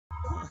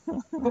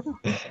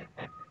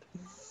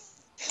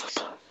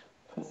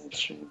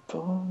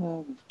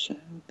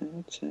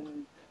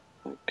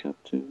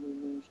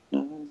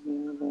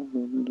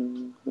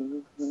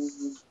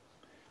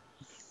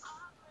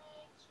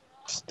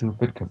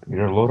Stupid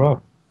computer, load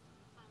up.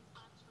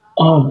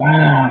 Oh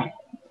man,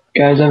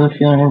 guys, I have a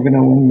feeling we're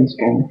gonna win this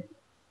game.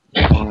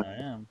 I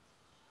am.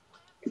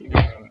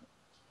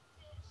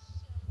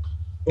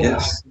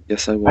 Yes,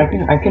 yes, I I will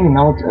be. can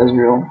melt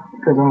Ezreal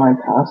because of my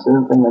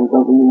passive and then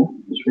W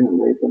just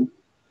re-rate them.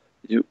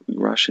 You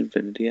rush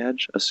Infinity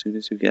Edge as soon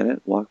as you get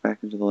it. Walk back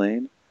into the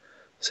lane.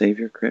 Save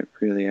your crit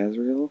for the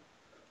Ezreal.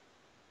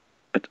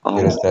 Get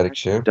Auto a static attack,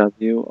 shift.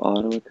 W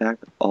auto attack,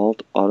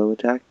 Alt auto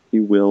attack. He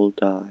will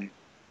die.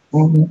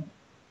 Mm-hmm.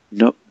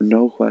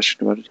 No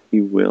question about it.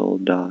 He will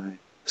die,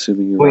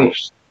 assuming you Wait,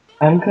 rush.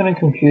 I'm kind of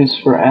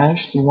confused. For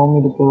Ashe, do you want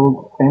me to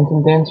build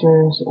Phantom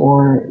Dancers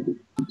or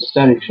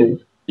Static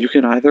Shiv? You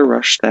can either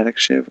rush Static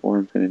Shiv or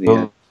Infinity Edge.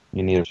 Build.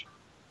 You need a.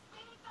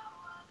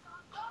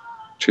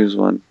 Choose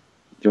one.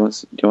 Do you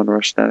want to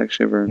rush Static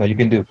Shiv or No, you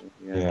can do. Infinity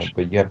Yeah, Edge?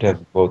 but you have to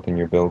have both in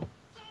your build,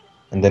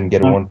 and then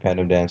get No. one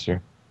Phantom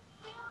Dancer.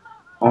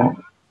 Alright.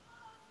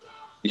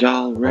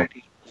 Y'all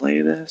ready to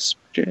play this?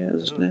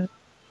 Jasmine?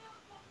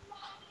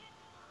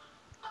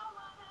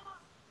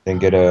 Then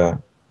get a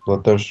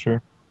Bloodthirster,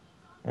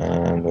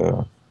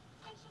 and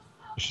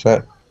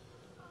set.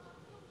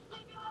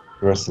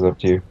 The rest is up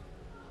to you.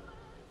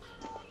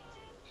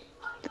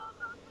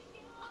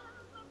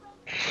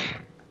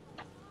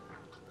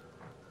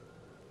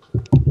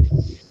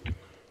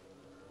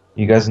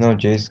 You guys know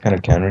Jace kind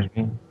of counters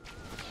me.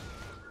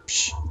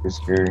 It's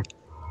scary.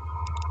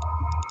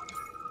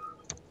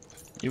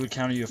 He would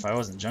counter you if I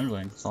wasn't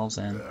jungling. That's all I'm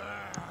saying.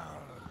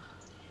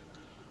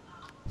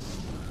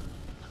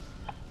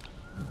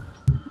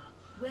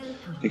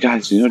 Hey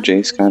guys, you know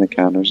Jace kind of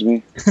counters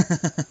me.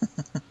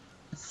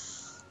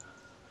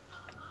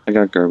 I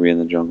got Gerby in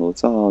the jungle.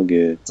 It's all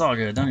good. It's all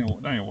good. Don't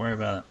even worry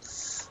about it.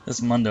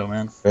 It's Mundo,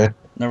 man. Right?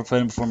 Never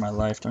played him before in my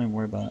life. Don't even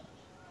worry about it.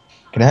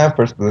 Can I have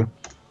first blue?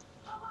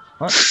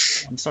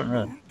 What? I'm starting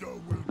red.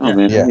 Oh Yeah.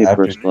 man, I Yeah, need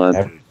after, first blood.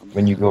 after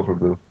when you go for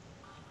blue.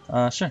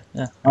 Sure.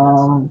 Yeah.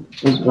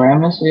 Is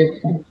Gramus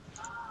it?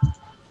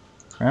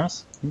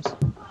 Ramus?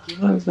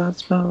 Was that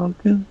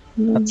spoken?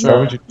 That's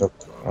Salvage it up.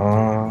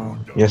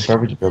 Yeah,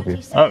 salvage it up here.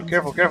 Oh,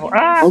 careful, careful!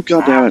 Ah! Oh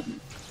god damn it!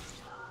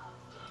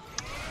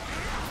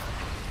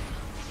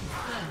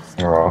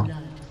 Aw.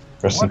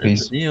 Rest in What is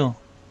peace. the deal?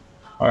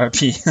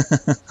 R.I.P.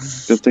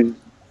 Good thing.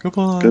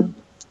 Goodbye. Good.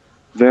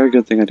 Very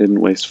good thing I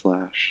didn't waste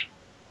flash.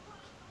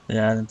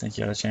 Yeah, I didn't think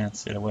you had a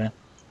chance to get away.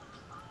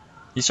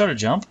 You started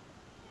jump?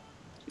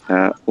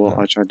 Yeah. Well,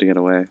 No. I tried to get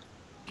away.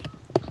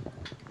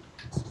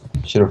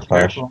 Should have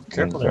flashed. Careful,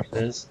 careful there,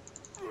 Fizz.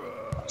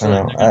 I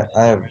know.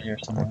 I have. Right here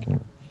I somewhere.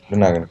 can. They're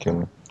not gonna kill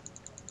me.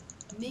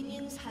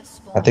 Minions have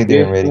spawned. I think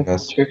they're Yeah, invading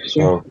us. Trickster.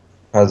 So,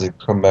 how's it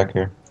come back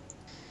here?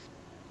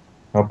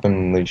 Help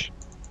him leash.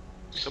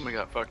 Somebody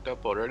got fucked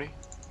up already?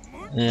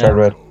 Yeah. Start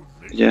red.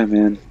 Yeah,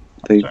 man.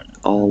 They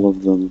all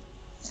of them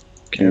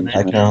came. they-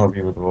 I can't help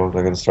you with the wolves.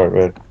 I gotta start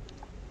red.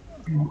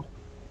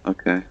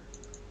 Okay.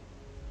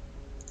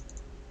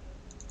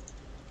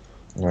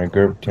 Alright,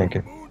 Gerb, tank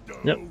it.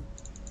 Yep.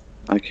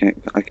 I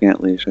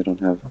can't leash. I don't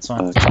have. That's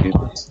fine.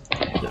 Shield.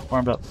 Get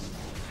farmed up.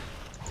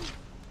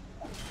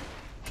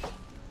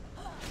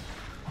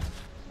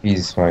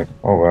 Easy smite.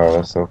 Oh wow,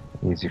 that's so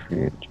easy for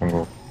you,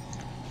 jungle.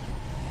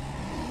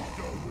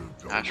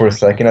 For a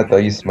second, I thought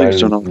you Please smited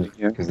don't it open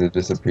here. because it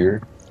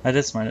disappeared. I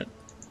did smite it.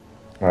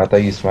 No, I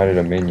thought you smited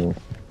a minion.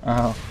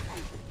 Oh.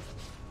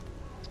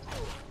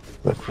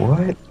 Like,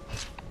 what?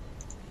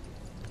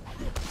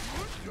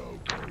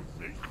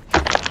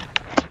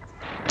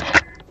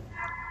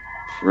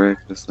 Frick,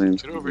 this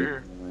lane's Get over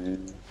here.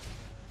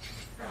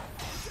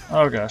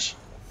 Oh gosh.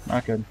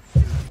 Not good.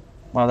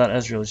 Wow, that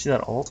Ezreal. You see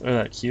that ult? Or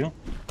that Q?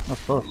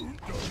 That's close.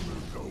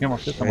 You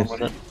almost hit someone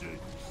with it.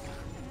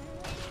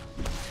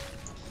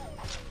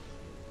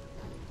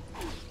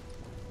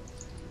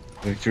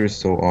 Victor is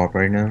so off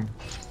right now.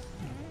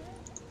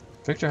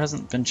 Victor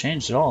hasn't been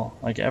changed at all.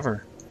 Like,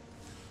 ever.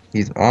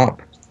 He's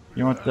up.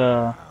 You want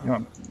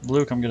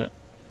blue, come get it.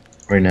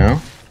 Right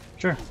now?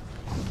 Sure.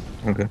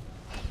 Okay.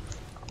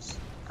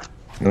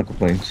 No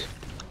complaints.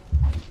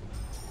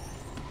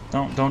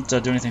 Don't do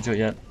anything to it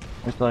yet.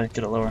 Wait till I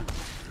get it lower.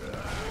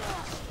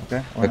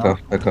 Okay. or Back not.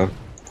 off, back off.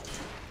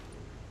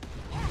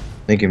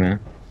 Thank you, man.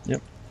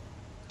 Yep.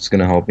 It's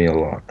gonna help me a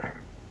lot.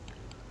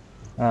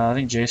 I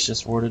think Jace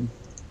just warded.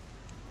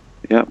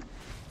 Yep.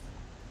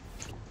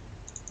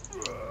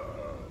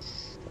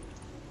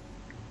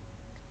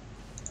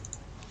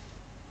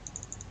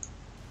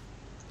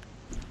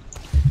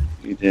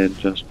 You did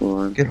just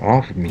one. Get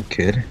off of me,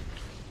 kid.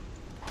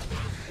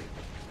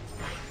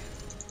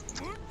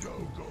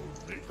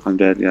 I'm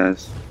dead,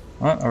 guys.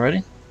 What?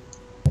 Already?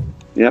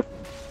 Yep.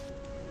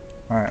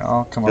 Alright,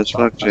 I'll come up. Just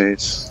fuck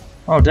Jace.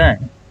 Oh,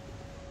 dang.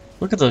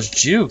 Look at those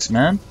jukes,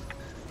 man.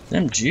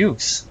 Them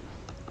jukes.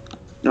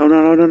 No,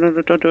 don't do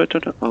it, don't do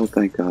it. Oh,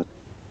 thank God.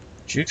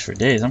 Jukes for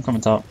days. I'm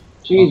coming top.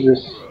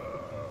 Jesus.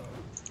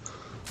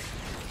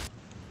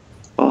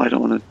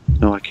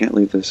 can't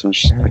leave this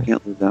much. I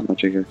can't leave that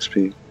much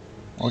XP.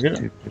 I'll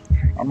get it.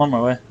 I'm on my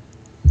way.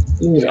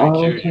 Dude, Gonna I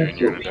kill you can't and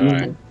you're get gonna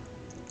die. you.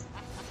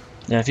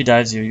 Yeah, if he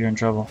dives you, you're in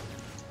trouble.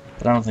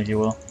 But I don't think he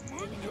will.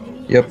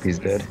 Yep, he's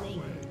dead.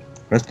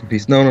 Rest in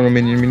peace. No,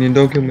 minion,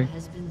 don't kill me.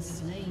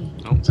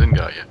 Nope, Zin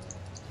got you.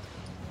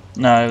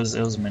 No, it was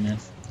a minion.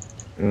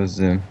 It was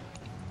him.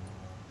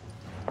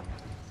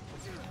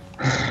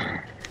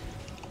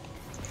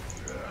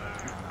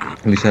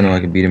 At least I know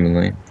I can beat him in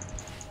lane.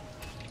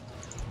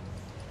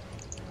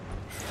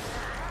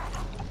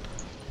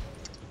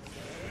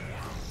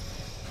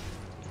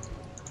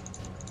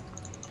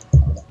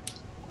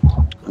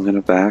 I'm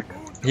gonna back.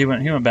 He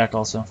went back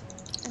also.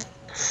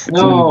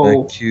 No.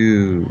 Back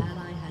to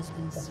Ally has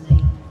been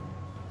slain.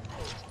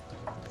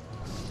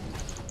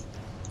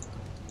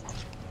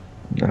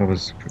 that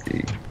was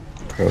pretty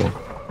pro.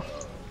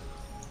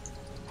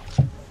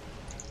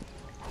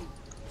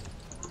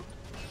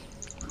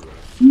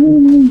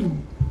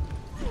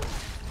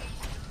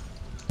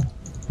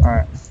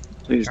 Alright.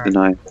 Please Alright.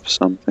 deny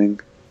something.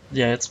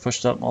 Yeah, it's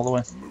pushed up all the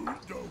way.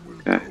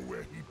 Okay.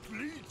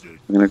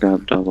 I'm gonna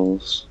grab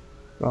doubles.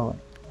 Oh,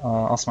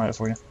 I'll smite it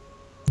for you.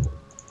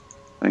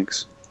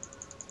 Thanks.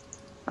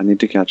 I need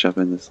to catch up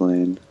in this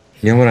lane.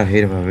 You know what I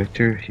hate about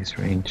Victor? He's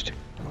ranged.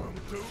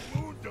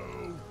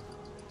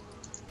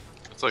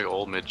 It's like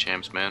old mid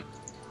champs, man.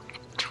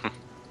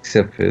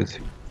 Except Fizz.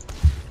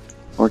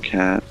 Or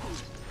cat.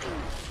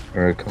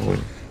 Or a code.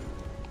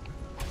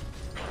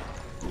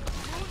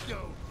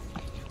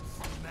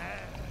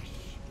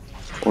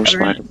 Or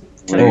spider.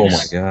 Oh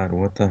my god,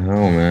 what the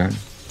hell, man?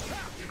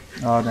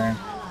 Oh dang.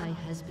 Ally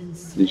has been You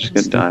slain. just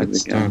get dived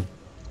It's again. done.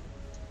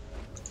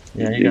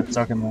 Yeah, he got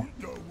stuck in there.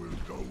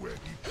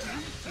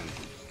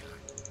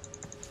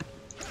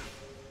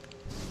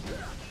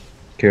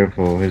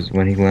 Careful,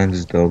 when he lands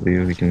his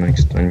W, he can like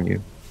stun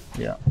you.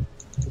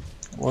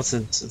 What's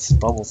it's his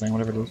bubble thing,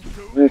 whatever it is.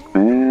 Quick,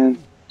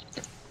 man.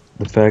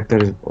 The fact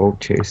that his ult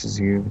chases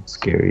you, it's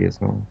scary as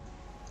hell.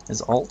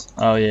 His ult?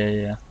 Oh yeah,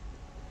 yeah.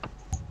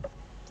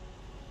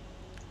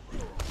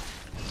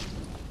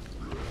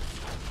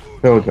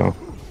 There we go.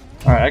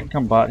 Alright, I can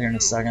come bot here in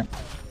a second.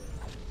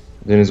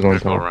 Then he's going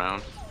Gonna go top.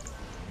 around.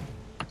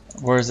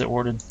 Where is it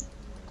warded?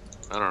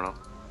 I don't know.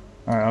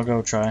 Alright, I'll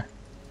go try.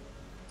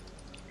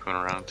 Going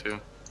around too.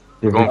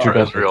 Yeah, Going Victor for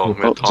got Israel. the-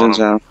 Mid Oh, taunt Zin's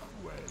him. out.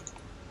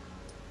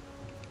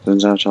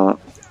 Zin's out top.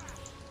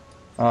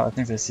 Oh, I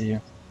think they see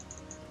you.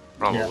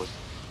 Probably. Yeah.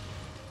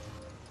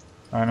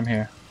 Alright, I'm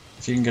here.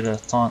 If you can get a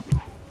taunt.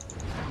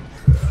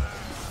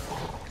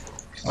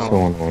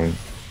 So annoying.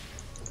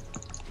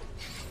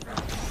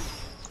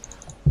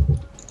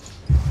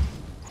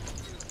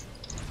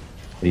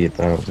 He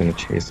thought I was gonna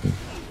chase him.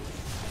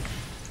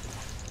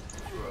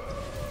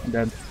 I'm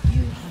dead.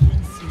 You have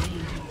been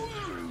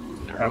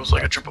slain. It was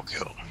like a triple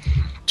kill.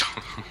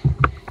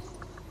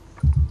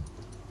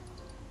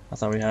 I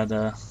thought we had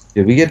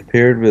Did we get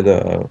paired with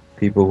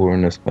people who are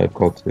in this 5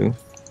 call too?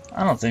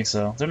 I don't think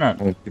so. They're not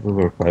People who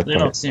are 5 they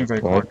don't seem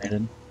very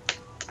coordinated.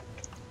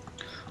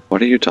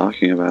 What are you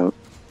talking about?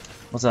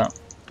 What's that?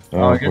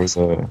 Oh, I For guess-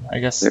 the I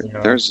guess Their, they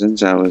are. their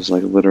Zinzao is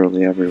like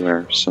literally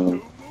everywhere,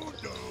 so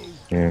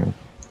yeah.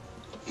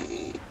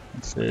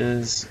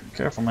 Fizz.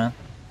 Careful, man.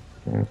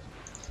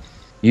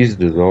 Use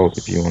dissolve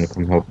if you want to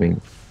come help me.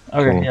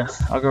 Okay, Cool. yeah.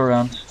 I'll go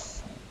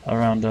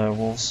around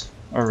wolves.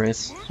 Or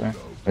wraiths, sorry.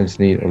 I just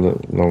need a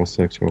level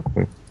 6 real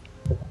quick.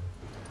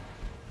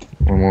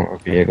 One more.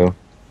 Okay, yeah, go.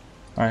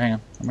 Alright, hang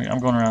on. I'm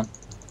going around.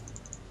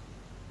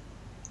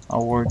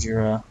 I'll ward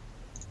your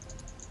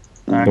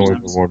Don't worry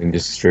actions. for warding,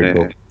 just straight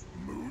Yeah.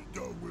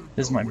 go.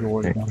 This might be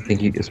warded Okay, now. I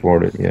think he gets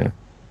warded, yeah.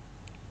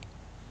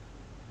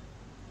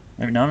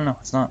 Maybe no,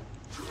 it's not.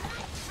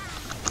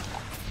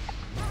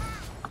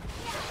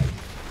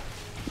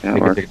 yeah,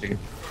 Take or it, take it, take it.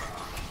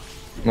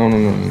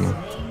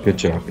 No. Good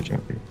job.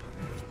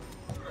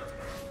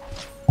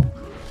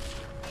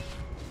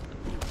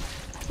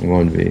 I'm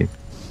going to be.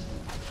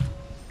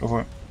 Go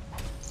for it.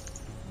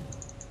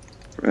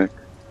 frick.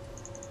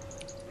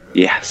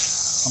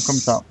 Yes. I'm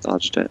coming top.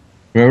 Dodged it.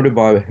 Remember to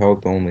buy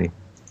health only.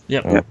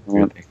 Yep. Yep. I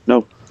want-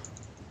 No.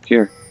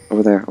 Here.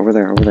 Over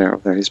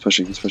there. He's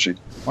pushing.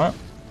 What?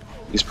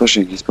 He's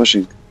pushing.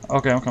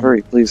 Okay, I'm coming.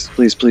 Hurry, please.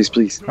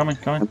 Coming.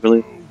 I'm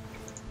really.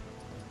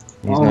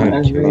 He's Oh, not and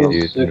gonna level kill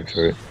you, dude. 6.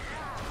 For it.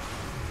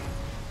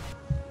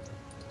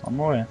 On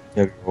my way.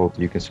 You have your ult,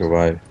 you can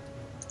survive.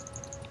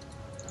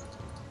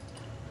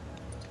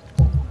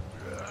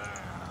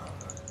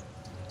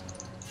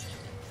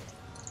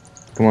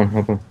 Come on,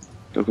 help him.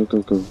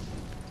 Go.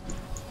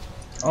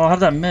 Oh, how'd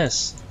that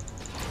miss?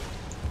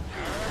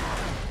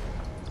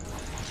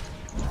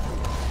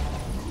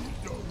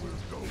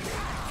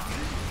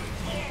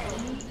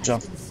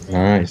 Jump.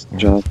 Nice. Good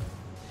job.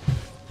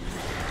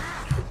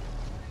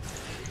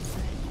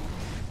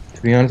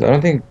 To be honest, I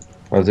don't think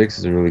Kha'Zix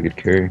is a really good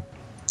carry.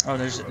 Oh,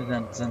 there's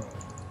then.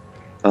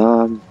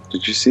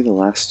 Did you see the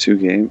last two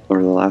my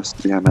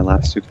last two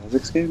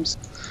Kha'Zix games?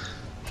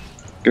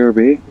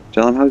 Gerby,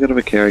 tell him how good of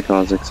a carry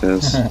Kha'Zix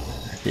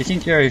is. He can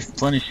carry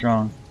plenty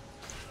strong.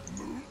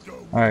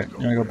 Alright, you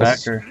wanna go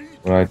back or?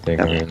 What I think,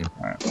 Yeah. I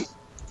mean,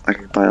 I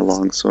could buy a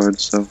long sword,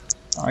 so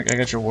I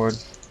got your ward.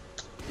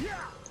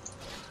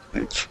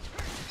 thanks.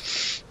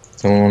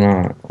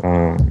 someone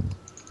wanna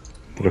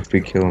put a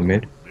free kill in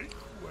mid.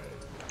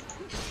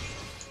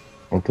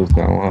 Ulto's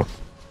now up.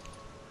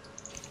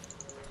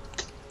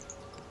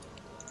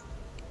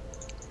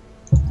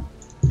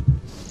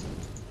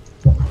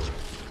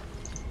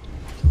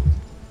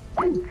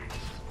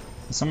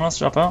 Did someone else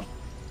drop out?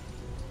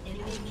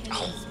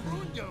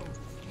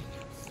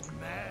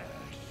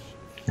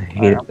 I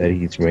hate it that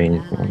he's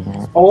ranged on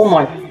that. Oh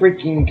my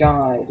freaking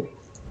god.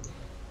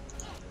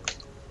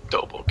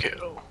 Double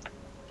kill.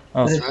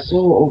 Oh, That that's is so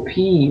OP.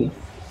 right.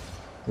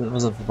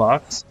 Was it the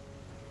box?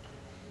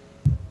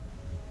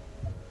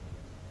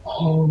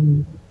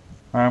 Um,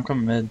 Alright, I'm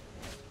coming mid.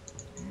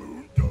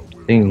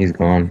 I think he's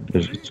gone.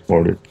 Just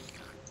scored it.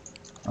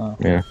 Oh.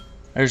 Yeah.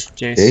 There's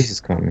Jace. Jace is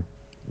coming.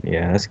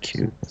 Yeah, that's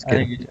cute. Let's I get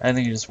think him. I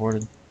think he just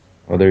warded.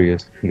 Oh, there he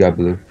is. He got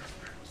blue.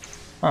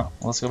 Oh, well,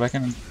 let's go back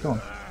in and kill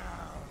him.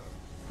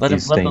 Let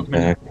He's staying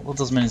back. let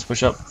those minions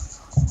push up.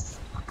 See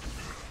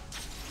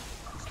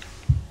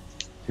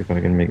if I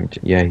can make him.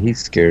 Yeah, he's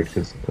scared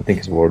because I think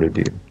he's warded,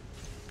 dude.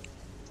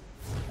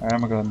 Alright,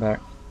 I'm gonna go ahead and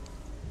back.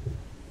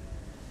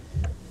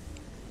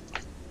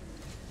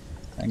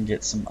 I can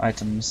get some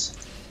items.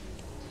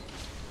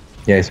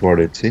 Yeah, he's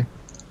warded. See?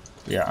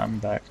 Yeah, I'm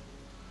back.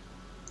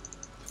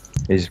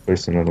 He just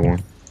placed another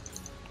one.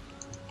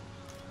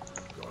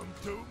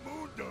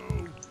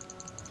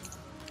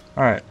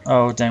 Alright.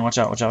 Oh, dang, watch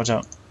out, watch out, watch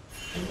out.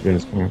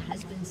 Goodness, man.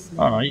 Has been slain.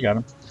 Oh, no, you got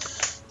him.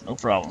 No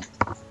problem.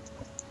 I mean,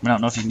 I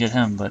don't know if you can get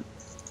him, but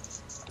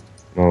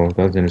Oh,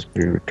 that is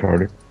pretty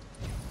retarded.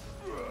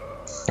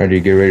 Alright,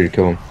 dude, get ready to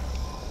kill him.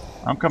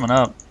 I'm coming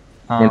up.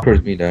 Run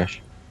towards me,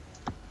 Dash.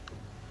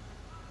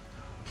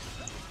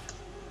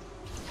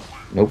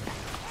 Nope.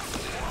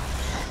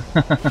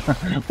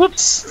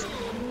 Whoops!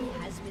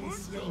 Has been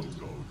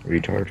slain.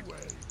 Retard.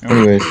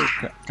 Anyways,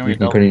 Can we we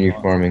can continue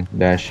farming.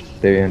 Dash,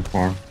 stay and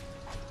farm.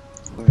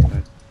 Okay,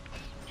 guys.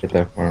 Get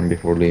that farm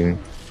before leaving.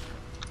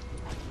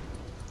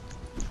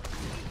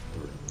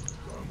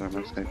 Sorry,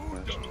 my Skype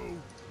crashed.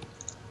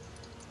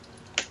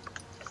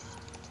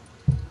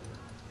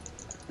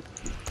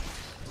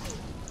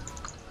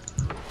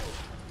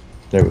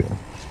 There we go.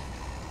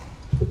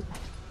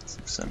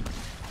 6, 7.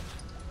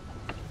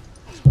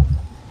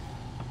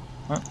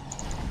 What?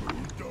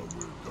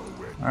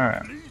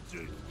 Alright.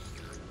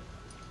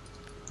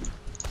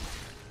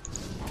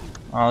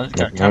 Oh, they've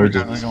got Now we're counter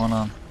just- going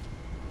on.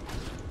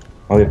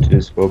 All we have to do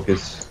is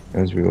focus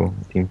as we go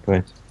team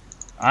fights.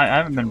 I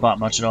haven't been bought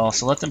much at all,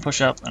 so let them push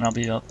up and I'll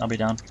be down. I'm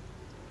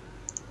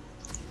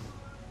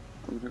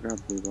gonna grab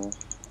blue buff.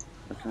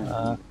 I kind Uh,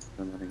 of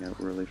I'm running out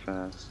really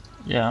fast.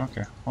 Yeah, I don't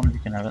care. One of you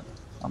can have it.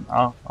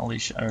 I'll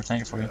leash or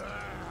tank it for you.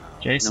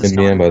 Jace Mid is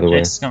Mia, coming. by the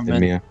way. Jace is coming Mid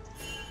mid. Mia.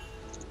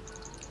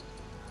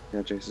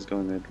 Yeah, Jace is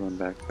going mid. Run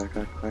back.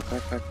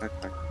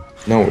 Back.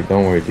 No,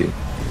 don't worry, dude.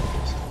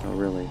 No,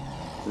 really.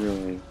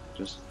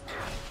 Just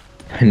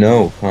I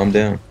know. Calm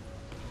down.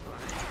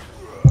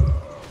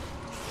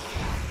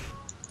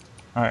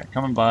 Alright,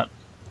 coming bot.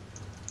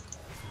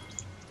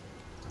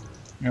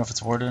 You know if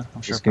it's warded?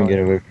 I'm sure. Just gonna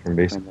probably. get away from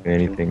basically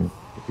anything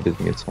if he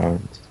doesn't get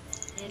silenced.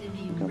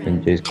 Enemy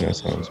Then Jay's gonna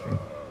silence me.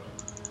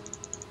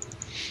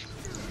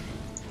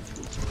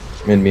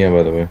 Mid Mia,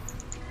 by the way.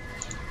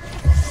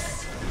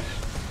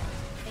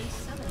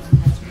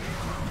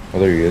 Oh,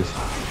 there he is.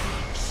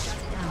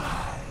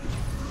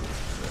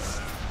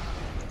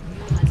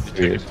 There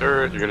he Take a is.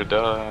 third, you're gonna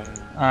die.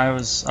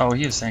 Oh,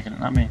 he was tanking it,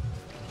 not me.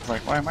 I was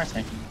like, why am I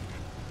tanking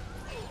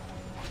it?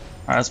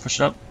 Alright, let's push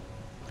it up.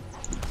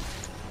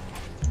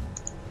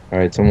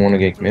 Alright, someone wanna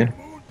gank mid?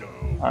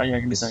 Oh, yeah,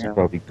 give me a He's second.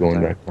 probably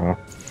going back top.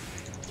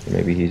 Or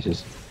maybe he's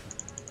just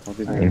I'll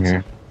be there. in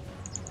here.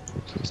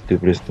 It's the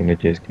stupidest thing that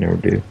Jace can ever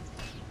do.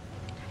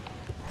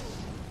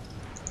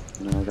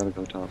 No, I gotta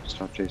go top.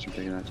 Stop Jace from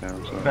taking that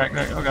tower. So Back,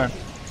 oh god.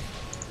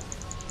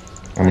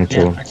 I'm gonna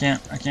kill him. I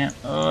can't.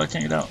 Oh, I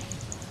can't get out.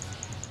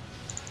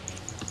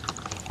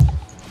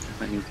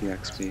 I need the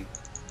XP.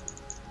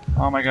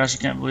 Oh my gosh,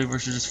 I can't believe we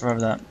should just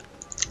survive that.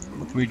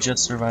 We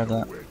just survived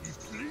that.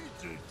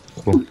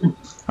 Cool.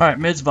 Alright,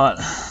 mid's bot.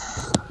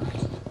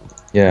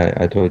 Yeah,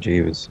 I told you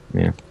he was.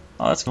 Yeah.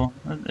 Oh, that's cool.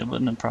 It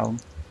wasn't a problem.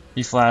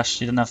 He flashed.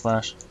 He didn't have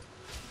flash.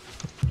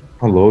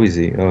 How low is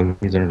he? Oh,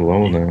 he's under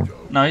low now.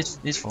 No, he's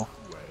full.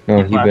 No,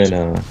 He he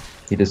flashed.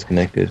 he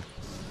disconnected.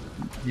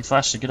 He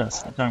flashed to get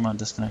us. I'm talking about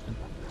disconnected.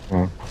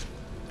 Oh.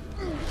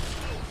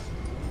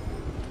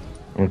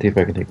 I want to see if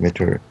I can take mid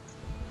turret.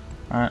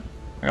 Alright,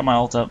 I got my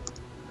ult up.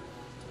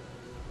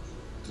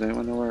 Does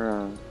anyone know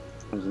where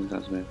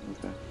Zinta's mid?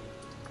 Okay.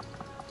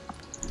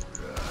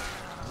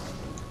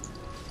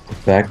 The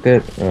fact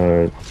that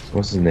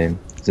what's his name?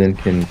 Zen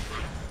can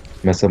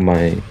mess up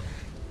my.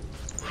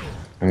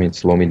 I mean,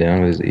 slow me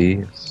down with his E.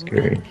 It's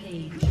scary.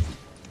 rampage.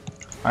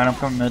 Alright, I'm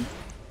coming mid.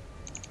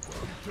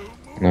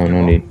 No,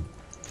 no need.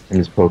 I'm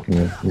just poking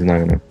him. He's not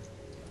gonna.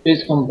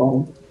 please come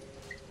bottom.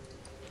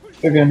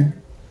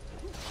 Again.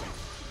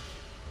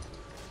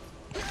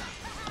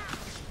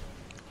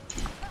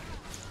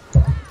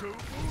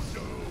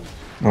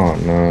 Oh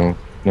no.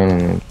 No, no,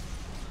 no.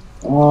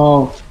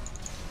 Oh,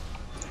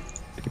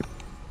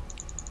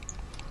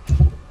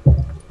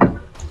 An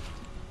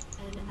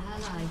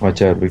ally Watch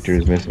has out, been Victor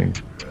is slain. missing.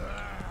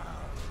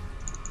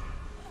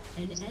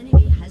 An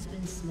enemy has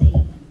been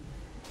slain.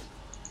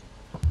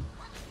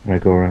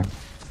 Might go around.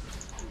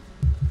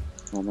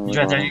 On the He's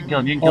right there. You bottom. can kill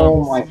him. You can kill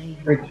oh him.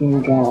 my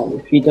freaking god.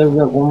 If he does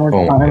that one more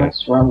Oh my time, I God.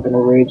 swear I'm gonna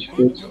rage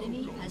quit.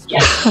 Enemy has been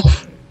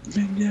Yes!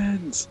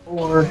 Minions!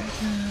 Or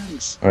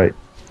Minions! Alright.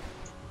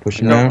 Push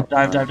him Go. down.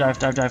 Dive, dive, dive,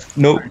 dive, dive.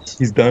 Nope. Nice.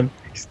 He's done.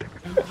 He's done.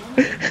 an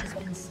enemy has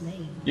been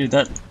slain. Dude,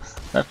 that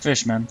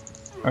fish, man.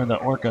 Or the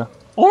orca.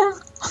 Or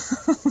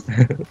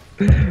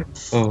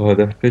Oh,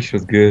 that fish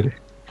was good.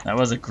 that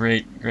was a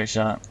great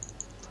shot.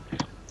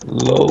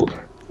 Low.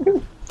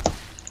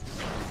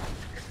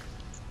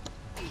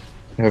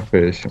 That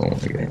fish. Oh my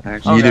God.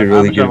 Actually, Oh, You God, did really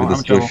I'm in good trouble, with the I'm in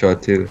skill trouble.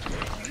 shot too.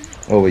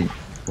 Oh wait,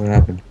 what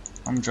happened?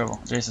 I'm in trouble.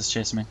 Jace is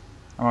chasing me.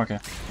 I'm okay.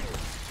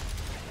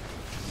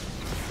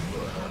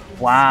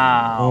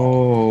 Wow.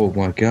 Oh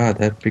my God,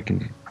 that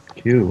freaking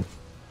Q.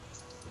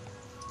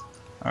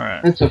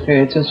 Alright. it's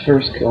okay, it's his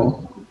first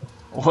kill.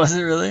 Was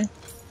it really?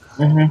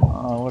 Mm-hmm.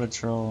 Oh, what a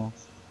troll.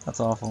 That's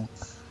awful.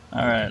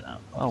 Alright.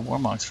 Oh,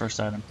 Warmock's first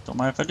item. Don't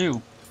mind if I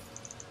do.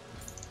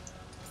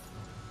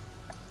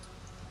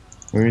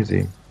 Where is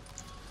he?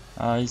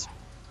 He's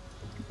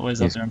always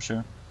up He's- there, I'm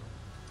sure.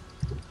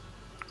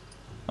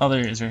 Oh,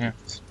 there he is, right here.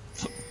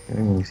 Let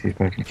me see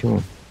if I can kill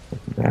him.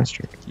 Fucking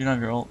bastard. You don't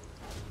have your ult.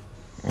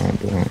 Oh, I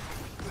don't.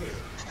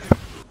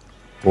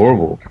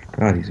 Horrible.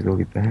 God, he's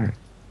really bad.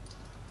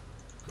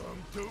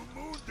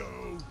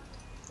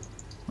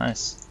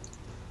 Nice.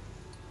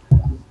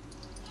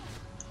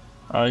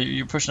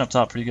 You're pushing up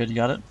top pretty good. You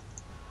got it?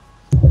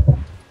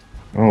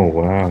 Oh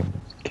wow,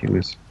 Q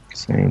is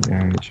insane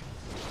damage.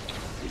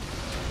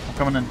 I'm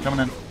coming in, coming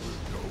in.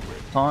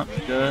 Taunt.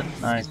 Good.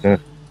 Nice. That,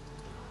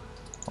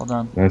 Well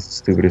done. that's the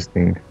stupidest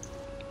thing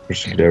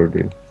person could ever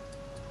do.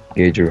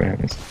 Gauge your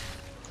Rams.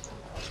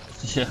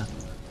 Yeah.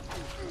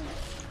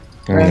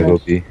 I'm gonna go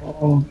B.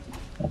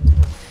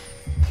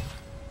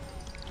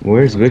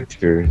 Where's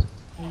Victor? A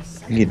I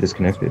think he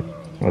disconnected.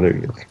 Oh, there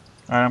he is. Alright,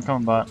 I'm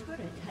coming bot. turret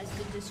has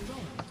been destroyed.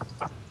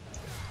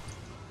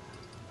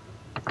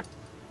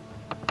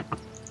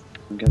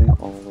 I'm getting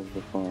all of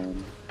the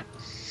farm.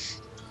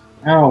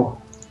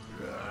 Ow.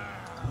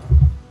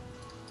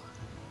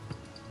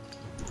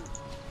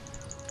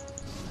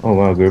 Oh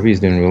wow, Gerby's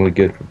doing really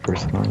good for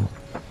first time.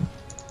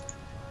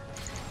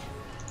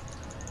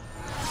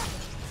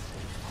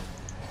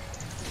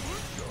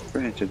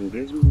 Granted, it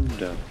is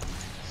Mundo.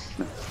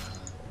 No.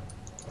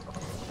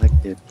 I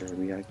kid,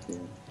 Kirby, I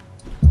kid.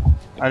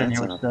 I didn't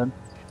hear what you That's said.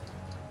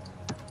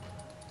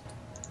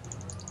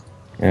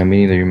 Yeah,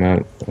 me neither.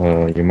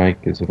 Your mic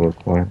is a little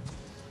quiet.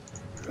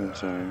 I'm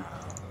sorry.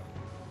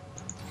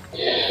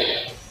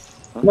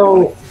 Oh,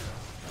 No.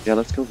 Yeah,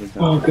 let's kill Victor.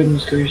 Oh,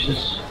 goodness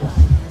gracious.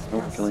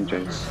 Nope, killing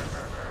Jace.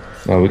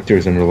 Oh,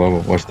 Victor's under level.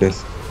 Watch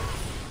this.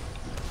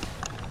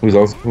 Who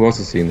else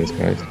is seeing this,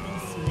 guys?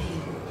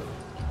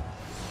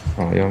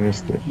 Oh, y'all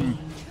missed it.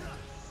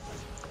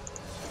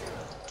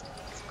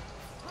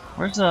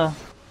 Where's Oh,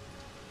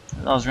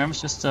 is Rams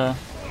just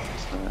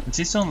is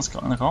he still in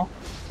the call?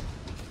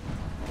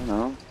 I don't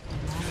know.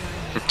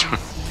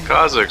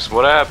 Kazakhs,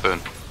 what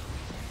happened?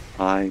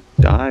 I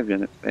dived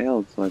and it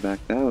failed, so I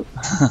backed out.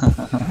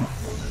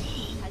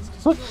 Has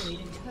destroyed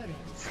a turret.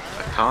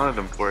 I taunted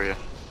him for you.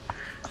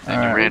 And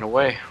Alright. you ran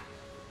away.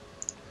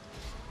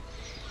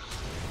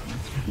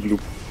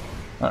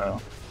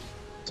 Uh-oh.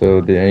 So,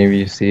 did any of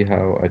you see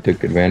how I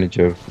took advantage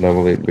of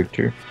level 8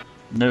 Victor?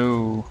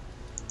 No.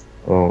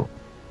 Oh,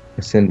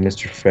 I sent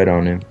Mr. Fred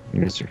on him.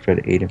 Mr.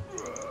 Fred ate him.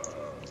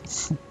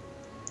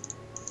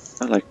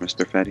 I like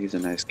Mr. Fett, he's a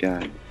nice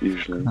guy,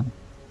 usually.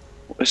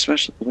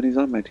 Especially when he's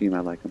on my team, I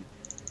like him.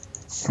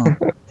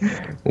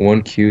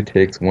 1 Q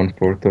takes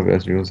 1/4 of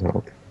Ezreal's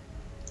health.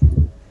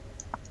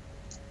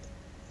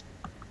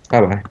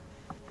 Bye bye.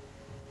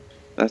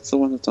 That's the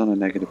one that's on a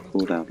negative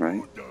cooldown,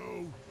 right?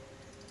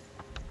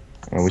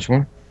 Which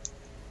one?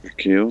 Your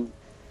Q?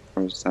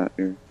 Or is that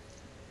your...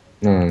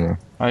 No, no, no.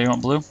 Oh, you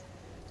want blue?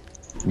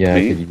 Yeah,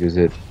 Me? I could use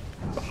it.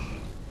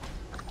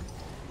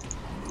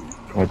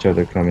 Watch out,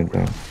 they're coming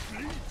down.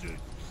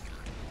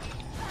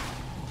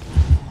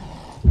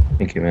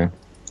 Thank you, man.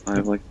 I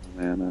have like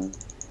mana.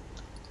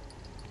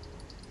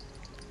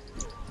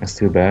 That's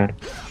too bad.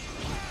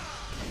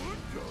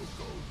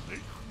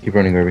 Keep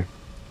running, Irby.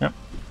 Yep.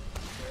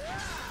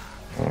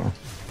 Oh.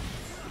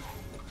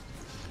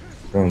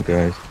 Don't,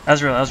 guys.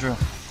 Ezreal.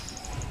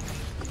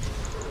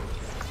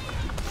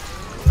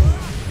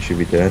 You should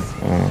be dead.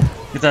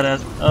 Get that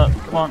Ez.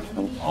 Come on.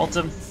 Ult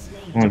him.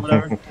 Come on,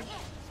 Whatever. come on.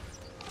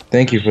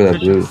 Thank you for that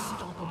blue.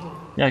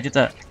 Yeah, get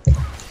that.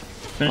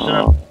 Finish it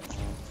Oh, up.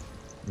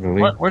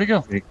 Really? What? Where'd he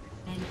go? An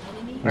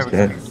enemy He's has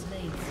dead. been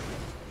slain.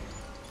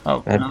 Oh,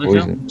 Bad another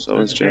poison. kill? So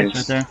is There's a Jace.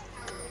 right there.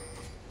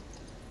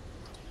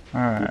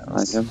 Alright,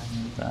 let's Find him.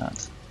 find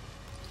that.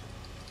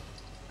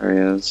 there he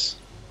is.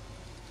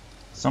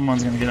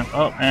 Someone's gonna get him.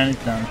 Oh, and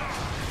he's done.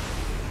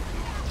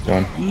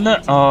 Done. No.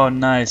 Oh,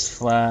 nice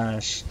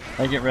flash.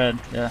 I get red.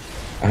 Yeah.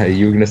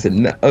 You were gonna say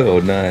no. Oh,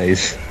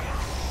 nice.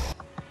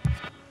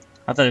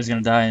 I thought he was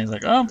gonna die, and he's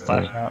like, "Oh, I'm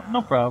flashing out.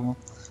 No problem."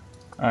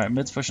 All right,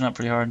 mid's pushing up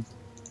pretty hard.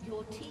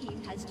 Your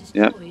team has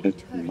Yeah, destroyed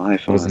it's a turret. my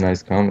That was a fault.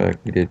 nice comeback.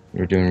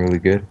 We're doing really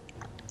good.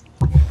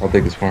 I'll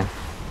take this farm.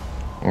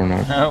 Or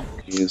not. Nope.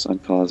 He is on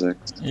Kha'Zix,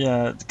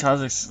 Yeah, the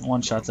Kazakhs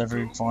one shots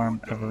every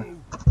farm ever.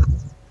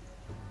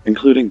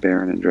 including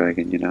Baron and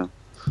Dragon, you know.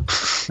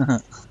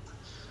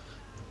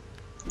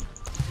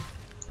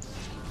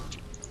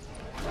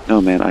 No,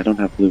 man, I don't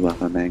have blue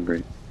buff. I'm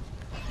angry.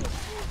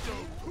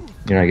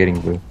 You're not getting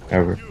blue.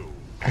 Ever.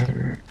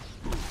 Ever.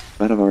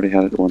 Might have already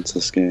had it once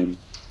this game.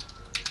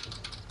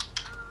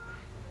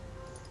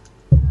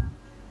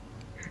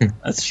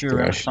 That's true.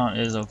 Gosh.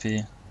 Renaissance is OP.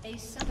 A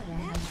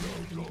summoner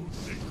has moved.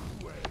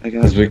 I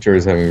This got Victor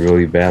is having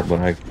really bad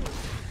lag.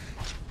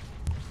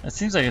 It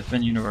seems like it's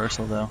been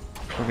universal though,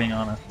 for being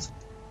honest.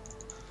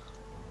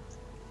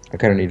 I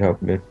kinda need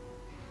help mid.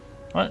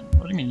 What?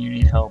 What do you mean you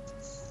need help?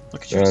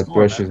 Look at your score.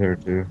 Thresh Man. is here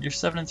too. You're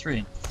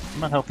 7-3. I'm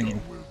not helping you.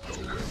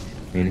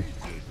 Meaning.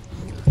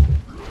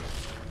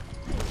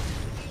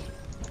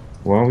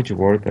 Why would you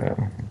ward that?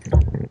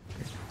 Alright,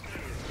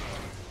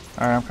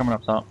 I'm coming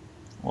up top.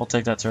 We'll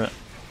take that turret.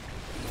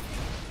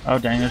 Oh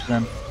dang, there's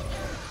them.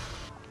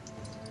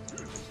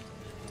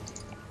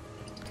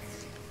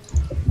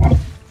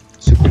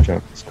 Super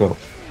jump. Let's go.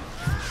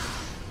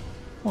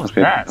 What was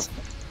Okay. that?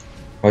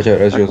 Watch out,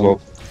 Ezreal's Echo.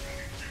 ult.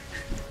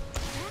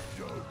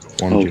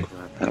 1G. Oh,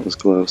 crap, that was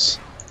close.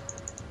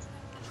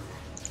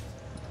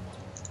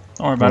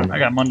 Don't worry about it. I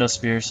got Mundo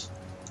spears.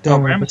 Oh,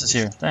 Don't worry Rammus is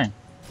here. Dang.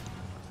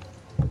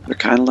 They're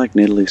kind of like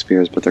Nidalee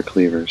spears, but they're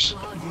cleavers.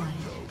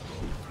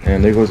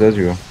 And there goes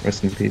Ezreal.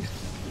 Rest in peace.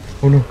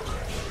 Oh no.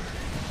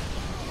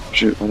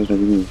 Shoot, why did I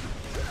move?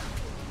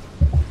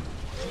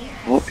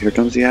 Oh, here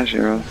comes the Ash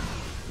arrow.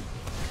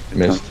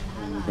 Missed.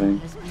 Bang.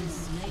 Has been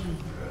slain.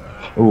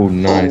 Oh,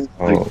 nice.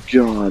 Oh my Oh,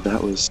 god,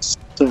 that was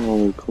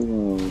so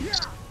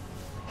close.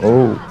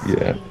 oh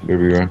yeah.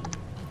 Baby run.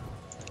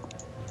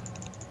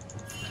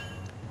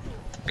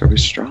 Kirby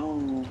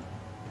strong.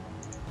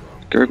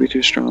 Kirby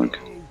too strong.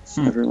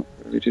 Hmm. Everyone,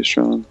 Kirby too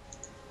strong.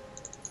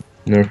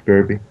 Nerf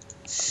Kirby.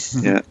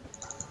 Yeah,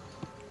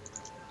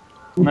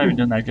 I'm not even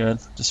doing that good.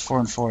 Just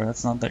 4-4.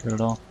 That's not that good at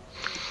all.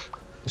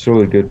 It's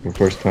really good for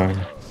first time.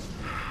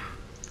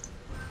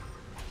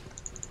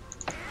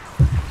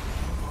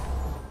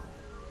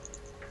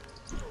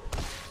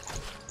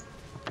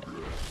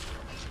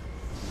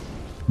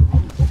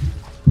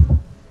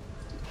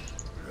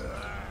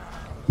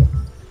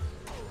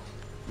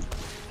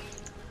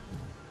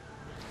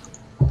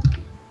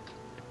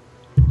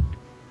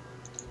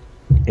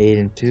 Eight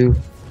and 2.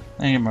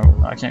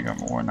 I can't get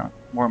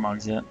more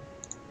mugs yet.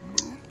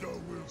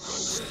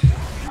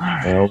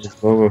 I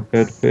almost over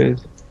fed phase.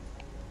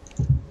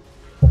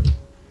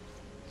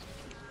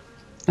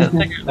 Take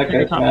your That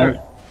guy's top mad.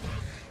 part.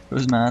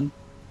 Who's mad?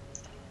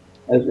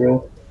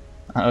 Ezreal.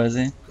 Oh, is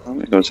he? I'm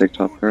gonna go take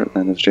top turret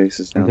then if Jace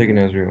is down. I'm taking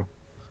Ezreal.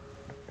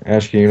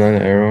 Ash, can you line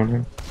an arrow on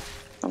him?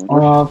 I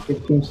wonder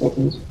 15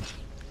 seconds.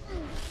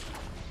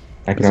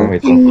 I cannot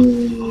wait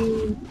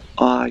though.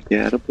 I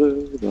get a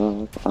blue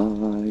buff.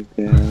 I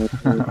get a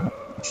blue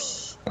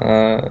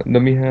buff.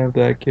 Let me have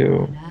that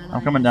kill.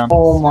 I'm coming down.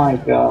 Oh my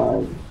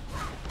god.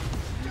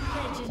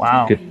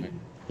 Wow. Good.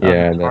 That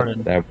Yeah, was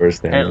retarded. that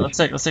burst Hey, damage.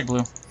 let's take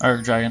blue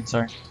or dragon.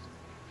 Sorry.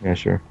 Yeah,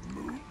 sure.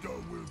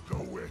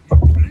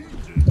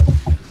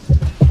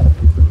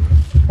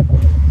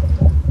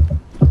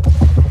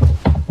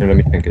 Here, let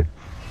me think it.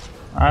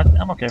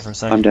 I'm okay for a I'm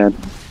second. dead.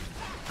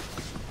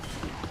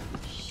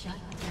 Shut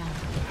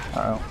down.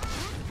 Uh oh.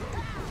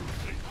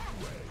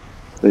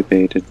 They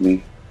baited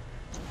me.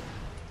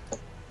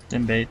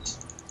 Didn't bait.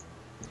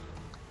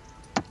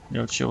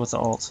 Yo, chill with the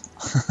ult.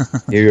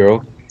 Use your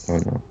ult. Oh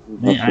no.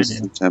 Me, That I was do.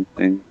 so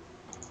tempting.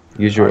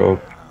 Use your ult.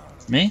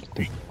 Me?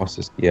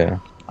 Bosses. Yeah.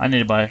 I need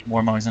to buy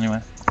more mugs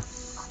anyway.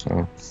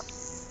 Oh.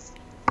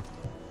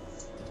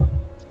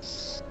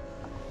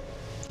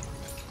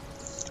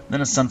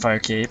 Then a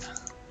Sunfire Cape.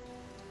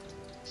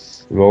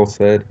 We've all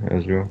said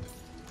Ezreal.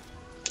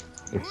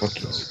 The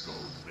fuck you.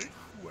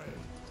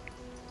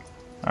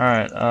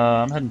 Alright,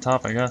 I'm heading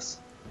top, I guess.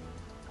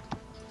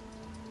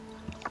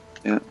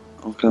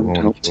 I'll come Come on,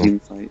 help Joe. team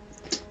fight.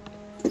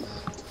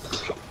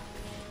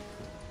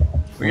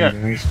 We got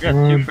Nice two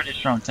one. pretty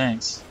strong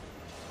tanks.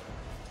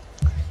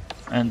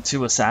 And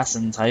 2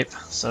 assassin type,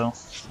 so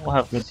we'll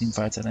have good team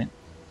fights, I think.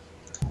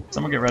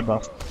 Someone get red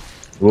buff.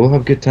 We'll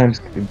have good times,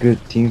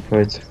 good team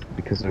fights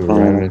because of Oh,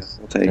 Rammus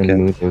I'll take and it.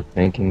 Mundo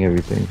tanking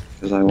everything.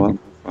 Because I want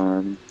my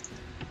farm.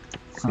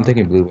 I'm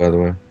taking blue, by the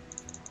way.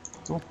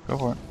 Cool, go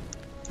for it.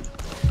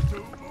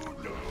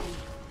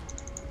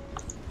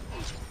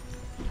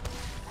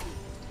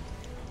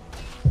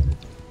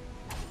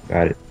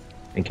 Got it.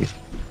 Thank you.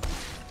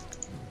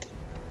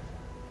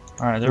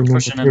 Alright, they're Remember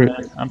pushing in turret.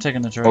 mid. I'm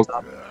taking the turret Ult.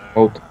 top.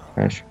 Ult.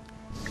 Ash.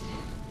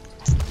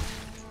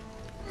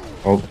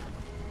 Ult.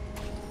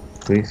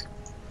 Please.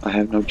 I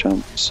have no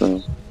jump,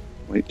 so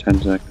wait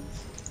 10 seconds.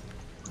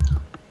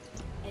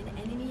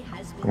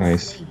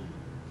 Nice. An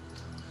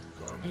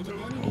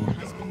enemy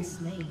has been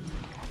slain.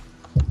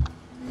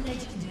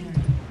 Legendary.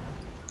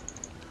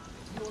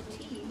 Your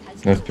team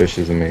has That fish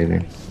is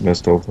amazing.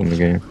 Best ult in the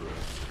game.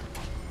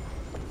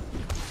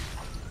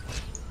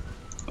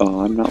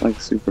 Oh, I'm not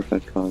like super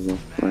fed Kaza,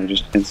 where I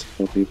just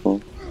insta-kill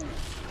people.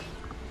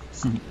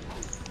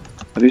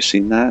 Have you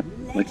seen that?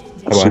 Like, a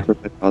Have I? super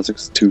fed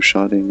Kha'Zix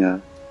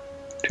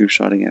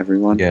two-shotting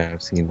everyone? Yeah,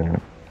 I've seen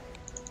that.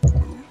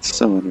 It's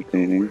so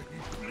entertaining.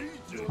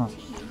 team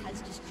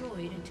has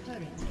destroyed a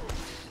turret.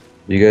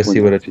 You guys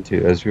see what I did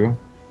to Ezreal?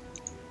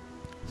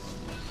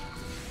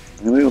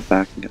 I'm gonna go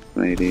back and get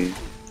some AD.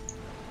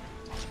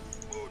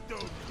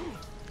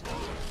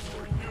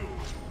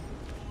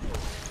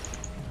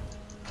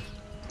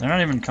 They're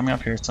not even coming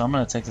up here, so I'm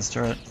gonna take this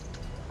turret.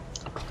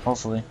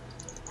 Hopefully.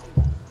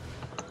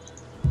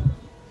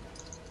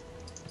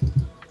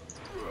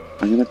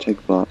 I'm gonna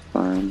take bot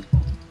farm.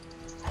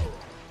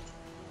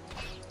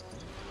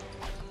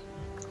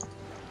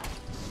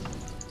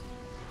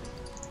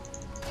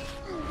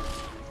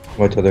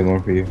 What are they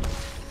going for you?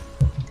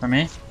 For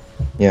me?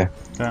 Yeah.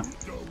 Okay.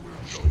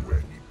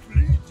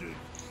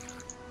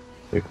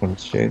 Here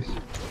comes Chase.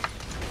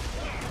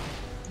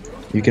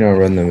 You can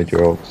outrun them with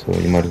your ult, so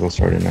you might as well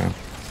start it now.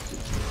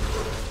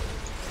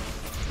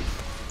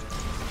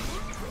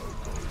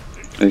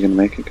 Are you gonna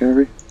make it,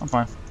 Kirby? I'm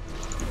fine.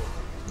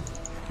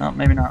 No,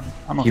 maybe not.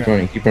 I'm okay. Keep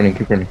running, keep running,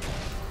 keep running.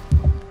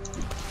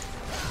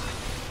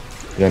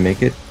 Did I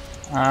make it?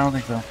 I don't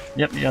think so.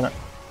 Yep, you got it.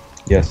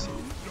 Yes.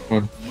 Come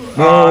on.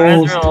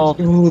 Oh,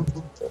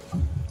 Ezreal.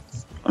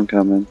 I'm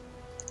coming.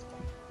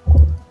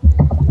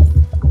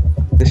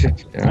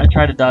 I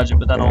tried to dodge it,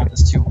 but that ult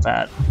is too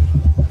bad.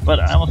 But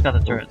I almost got the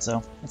turret,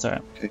 so it's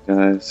alright. Okay,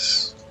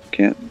 guys.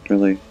 Can't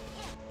really.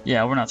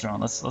 Yeah, we're not throwing.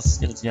 Let's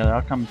get it together.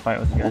 I'll come fight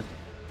with you guys.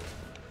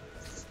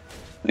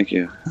 Thank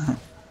you.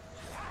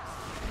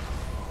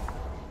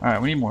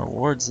 Alright, we need more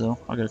wards though.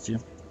 I'll get a few.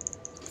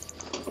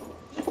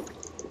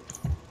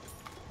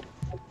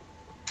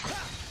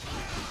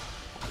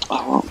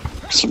 I want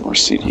some more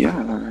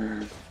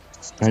CDR.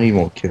 I need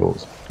more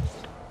kills.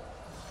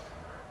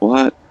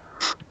 What?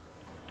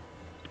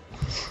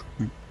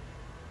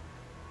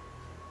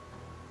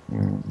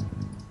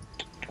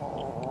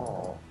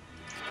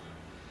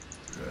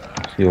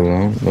 Is he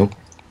alone? Nope.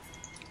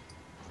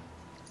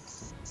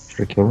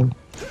 Should I kill him?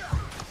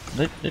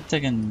 They've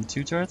taken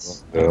 2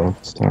 turrets? Go,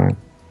 it's time.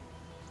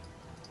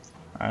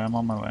 Alright, I'm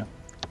on my way.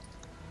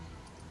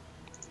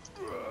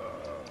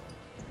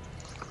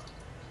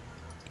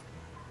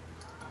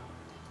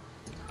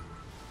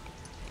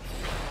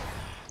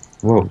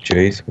 Whoa,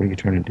 Jace, what are you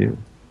trying to do?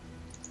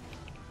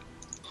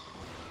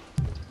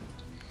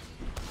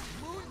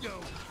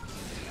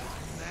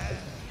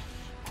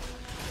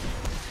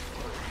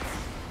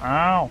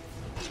 Ow!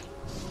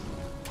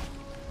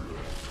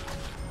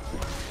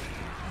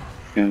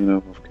 Yeah, no,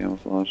 with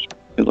camouflage.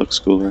 It looks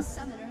cooler.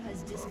 Summoner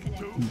has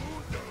disconnected.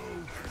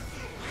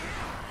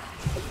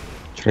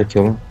 Should I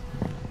kill him?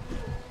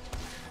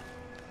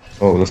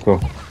 Oh, let's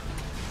go.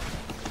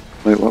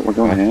 Wait, what? We're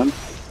going ham?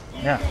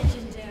 Yeah,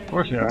 of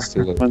course we are. Let's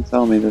do it. Someone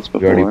tell me this We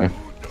already before. went.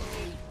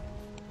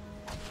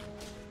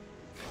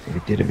 We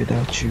did it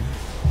without you.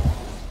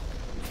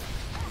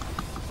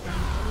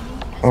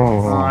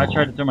 Oh, I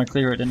tried to throw my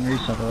cleaver, it didn't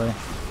reach all the way.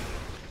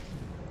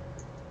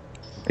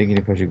 thinking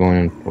if I should go in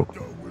and poke.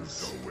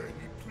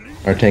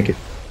 Or tank it.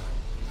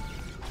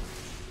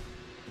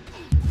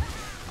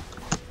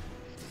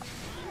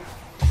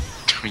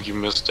 You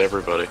missed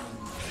everybody.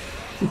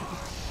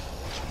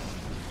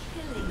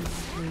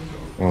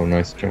 Oh,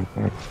 nice jump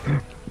back.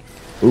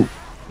 Ooh,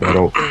 that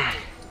ult. Your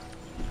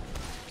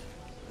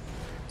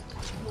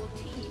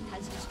team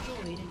has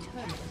destroyed a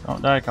turret.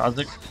 Don't die,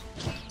 Kha'Zix.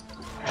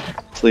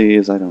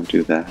 Please, I don't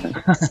do that.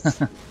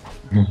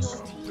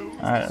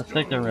 Alright, let's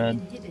take their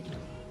red.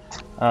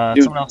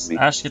 You Someone else. me.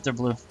 Ash, get their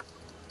blue.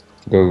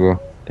 Go, go.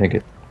 Tank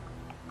it.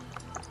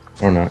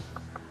 Or not.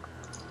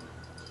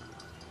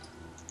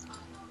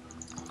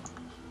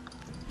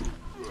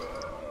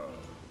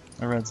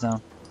 Their red's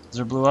down. Is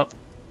there blue up?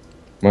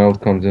 My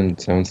ult comes in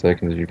 7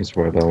 seconds. You can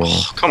survive that long.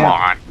 Oh, come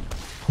on.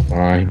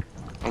 Fine.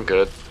 I'm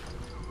good.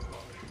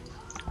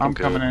 I'm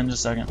Okay. coming in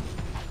just a second.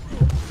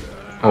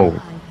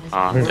 Oh,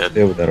 I'm I'm dead.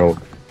 dead with that ult.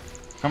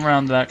 Come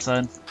around the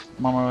backside.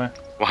 I'm on my way.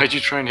 Why'd you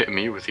try and hit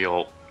me with the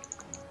ult?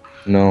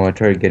 No, I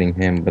tried getting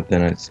him, but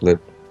then I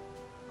slipped.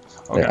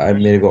 Okay. I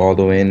made it go all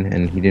the way in,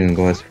 and he didn't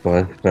go as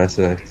fast as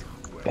I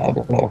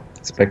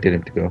expected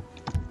him to go.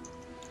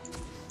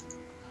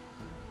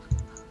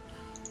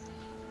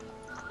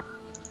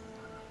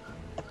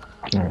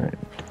 Alright,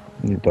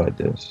 let me buy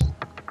this.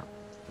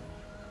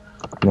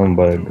 I'm gonna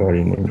buy a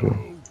Guardian Angel.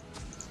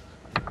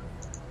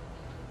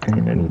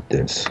 And I need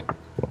this.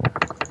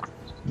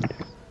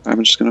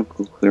 I'm just gonna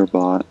go clear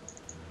bot.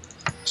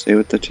 Stay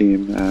with the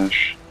team,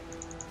 Ash.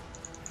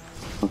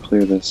 I'll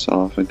clear this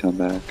off and come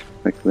back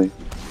quickly.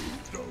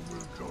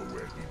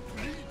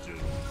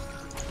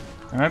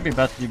 I might be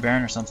about to do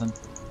Baron or something. I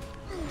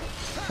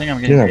think I'm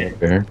You're getting not bait. a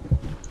bear.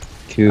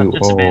 Q, That's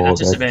just a bait. oh, That's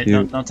just a that's bait.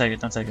 cute. Don't take it.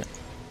 Don't take it.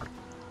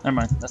 Never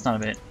mind, that's not a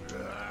bait.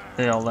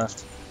 They all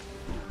left.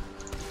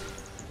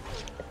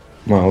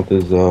 My ult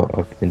is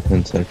up in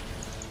 10 seconds.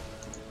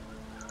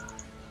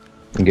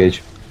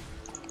 Engage.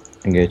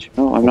 Engage.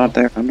 No, I'm not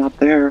there. I'm not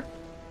there.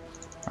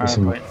 Alright,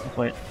 Listen. let's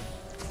wait.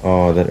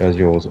 Oh, that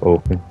Ezreal was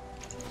open.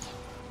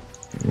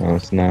 No,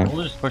 it's not.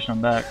 We'll just push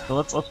them back. So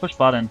let's push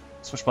bot in.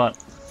 Let's push bot.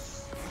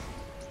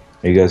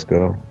 Here you guys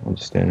go. I'll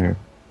just stand here.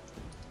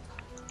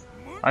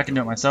 I can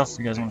do it myself if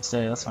you guys want to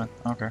stay. That's fine.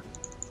 I don't care.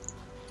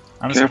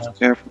 I'm just Careful, gonna.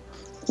 careful.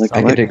 Like, I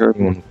can let take Kirby,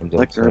 anyone who comes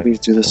let outside. Kirby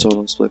do the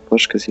solo split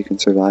push because he can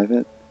survive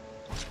it.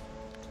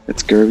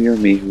 It's Kirby or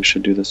me who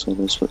should do the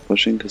solo split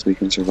pushing because we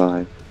can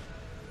survive.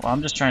 Well,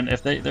 I'm just trying.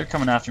 If they're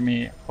coming after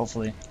me,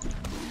 hopefully.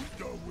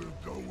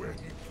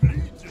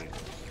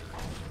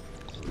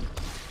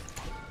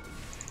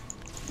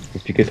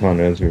 If you get on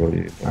Ezreal,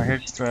 you Alright,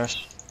 here's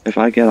Thresh. If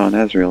I get on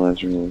Ezreal,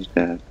 Ezreal is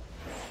dead.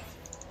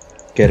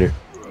 get her.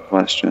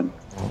 Question.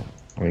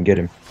 I mean, get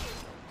him.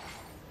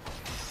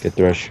 Get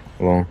Thresh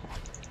alone.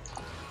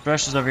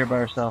 Thresh is over here by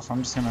herself.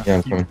 I'm just gonna. Yeah,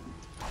 I'm coming.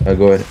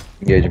 Go ahead.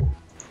 Engage him.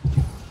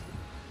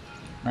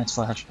 Nice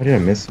flash. How did I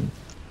miss him?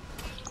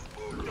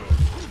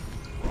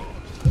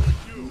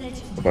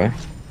 Bye.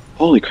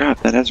 Holy crap,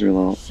 that Ezreal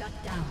ult. Shut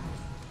down.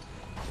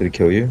 Did it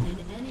kill you? An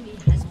enemy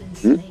has been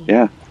slain.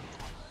 Yeah.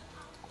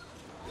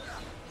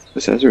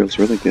 This Ezreal's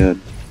really good.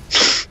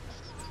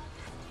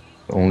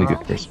 The only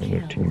good person on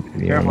their team, to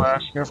be Careful,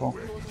 honest. Ash. Careful.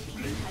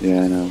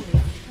 Yeah, I know.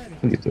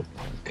 Who gives a-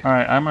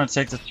 Alright, I'm gonna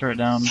take this turret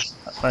down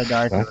if I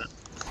die to Back.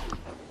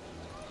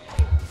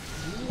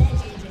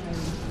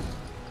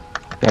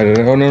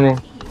 it. Oh, no.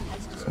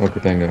 Okay,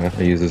 thank God.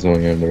 I used this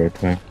only at the right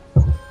time.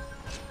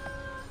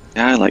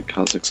 Yeah, I like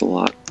Kha'Zix a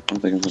lot. I don't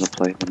think I'm gonna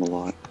play him a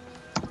lot.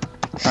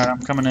 Alright, I'm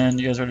coming in.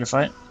 You guys ready to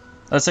fight?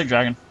 Let's take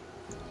Dragon.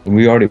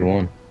 We already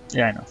won.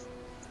 Yeah, I know.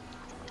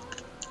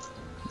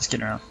 Just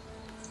kidding around.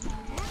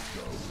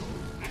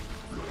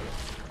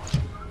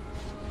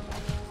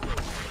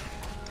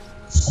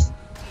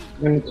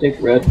 I'm gonna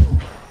take red.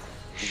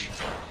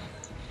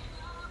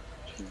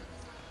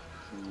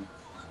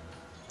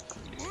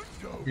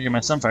 You get my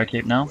Sunfire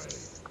cape now.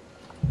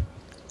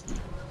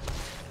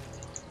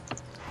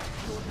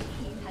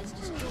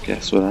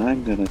 Guess what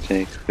I'm gonna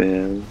take,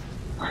 Phil?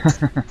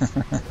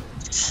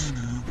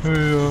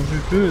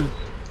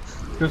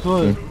 Guess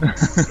what?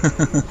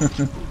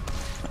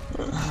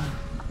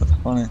 That's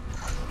funny.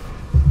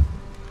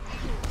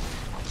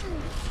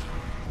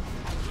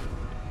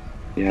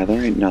 Yeah,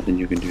 there ain't nothing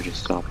you can do to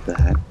stop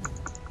that.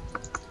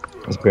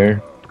 That's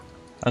Baron.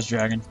 That's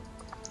Dragon.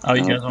 Oh,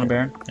 you Oh, guys want a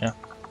Baron? Yeah.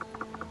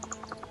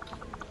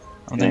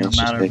 I don't think let's it'll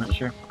just matter, take but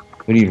sure.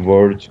 We need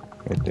wards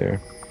right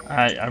there.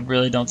 I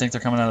really don't think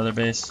they're coming out of their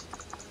base.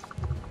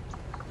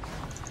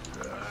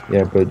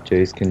 Yeah, but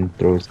Jace can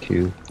throw his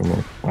Q from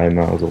like 5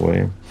 miles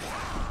away.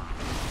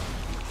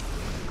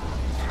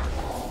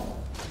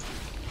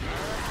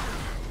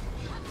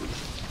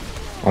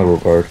 I'll go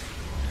guard.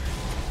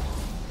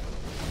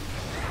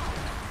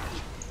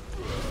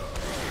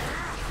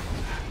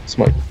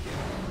 Smite.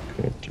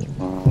 Good job.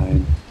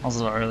 Fine. I was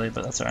a little early,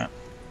 but that's alright.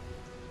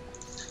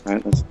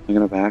 Alright, I'm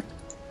gonna back.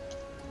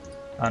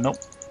 Nope.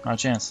 Not a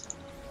chance.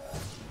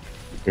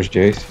 There's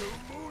Jace.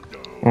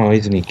 Oh,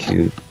 he's an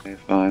EQ. Okay,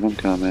 fine, I'm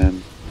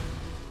coming.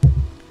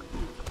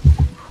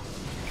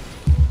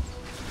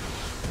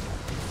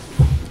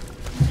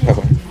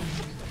 Bye-bye.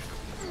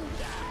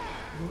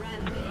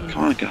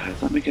 Come on,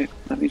 guys, let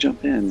me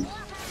jump in.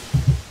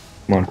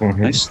 Come on,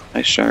 here. Nice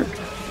shark.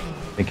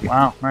 Thank you.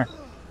 Wow, nice.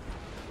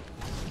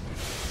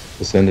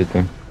 Ascend it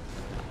then.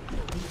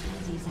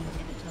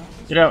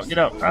 Get out, get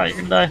out. Alright,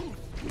 you're gonna die.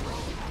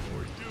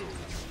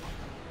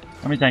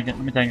 Let me tank it,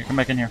 Come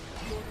back in here.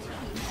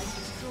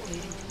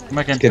 Come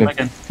back in, Let's get come him. back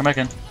in, come back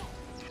in.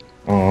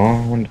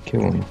 Oh, I wanted to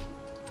kill him.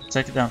 Just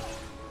take it down.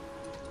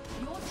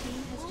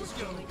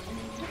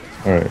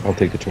 Alright, I'll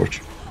take the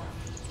torch.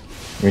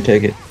 Let me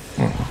take it.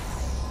 Oh.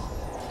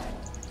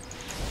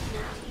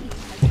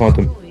 Taunt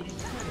him.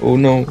 Oh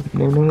no,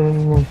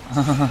 no.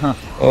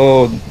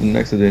 Oh, the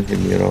Nexus didn't hit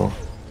me at all.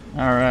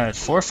 Alright,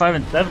 4, 5,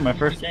 and 7 my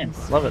first game.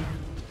 Love it.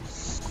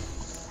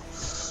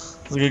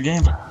 It was a good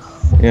game.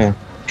 Yeah.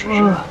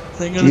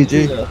 They're gonna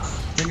do GG.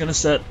 that. They're gonna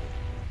set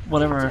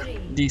whatever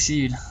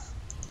DC'd.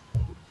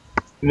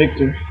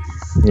 Victor.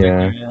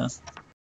 Yeah. Yeah.